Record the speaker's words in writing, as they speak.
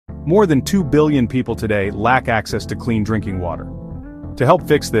More than 2 billion people today lack access to clean drinking water. To help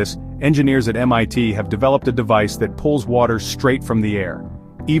fix this, engineers at MIT have developed a device that pulls water straight from the air,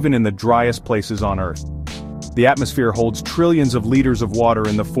 even in the driest places on Earth. The atmosphere holds trillions of liters of water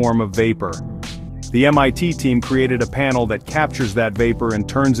in the form of vapor. The MIT team created a panel that captures that vapor and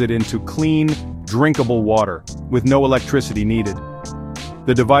turns it into clean, drinkable water, with no electricity needed.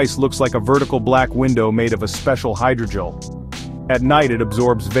 The device looks like a vertical black window made of a special hydrogel. At night it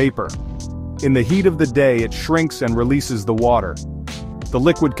absorbs vapor. In the heat of the day it shrinks and releases the water. The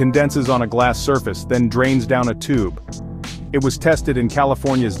liquid condenses on a glass surface, then drains down a tube. It was tested in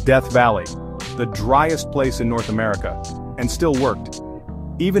California's Death Valley, the driest place in North America, and still worked.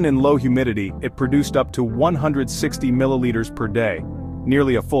 Even in low humidity, it produced up to 160 milliliters per day,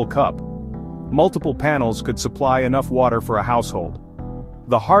 nearly a full cup. Multiple panels could supply enough water for a household.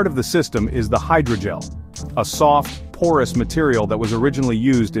 The heart of the system is the hydrogel, a soft, porous material that was originally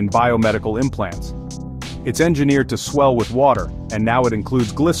used in biomedical implants. It's engineered to swell with water, and now it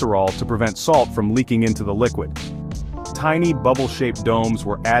includes glycerol to prevent salt from leaking into the liquid. Tiny bubble-shaped domes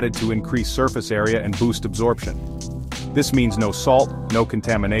were added to increase surface area and boost absorption. This means no salt, no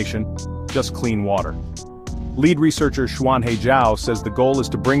contamination, just clean water. Lead researcher Xuanhe Zhao says the goal is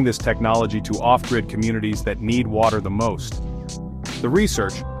to bring this technology to off-grid communities that need water the most. The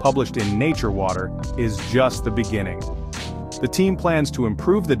research, published in Nature Water, is just the beginning. The team plans to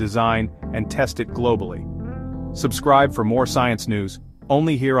improve the design and test it globally. Subscribe for more science news,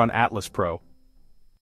 only here on Atlas Pro.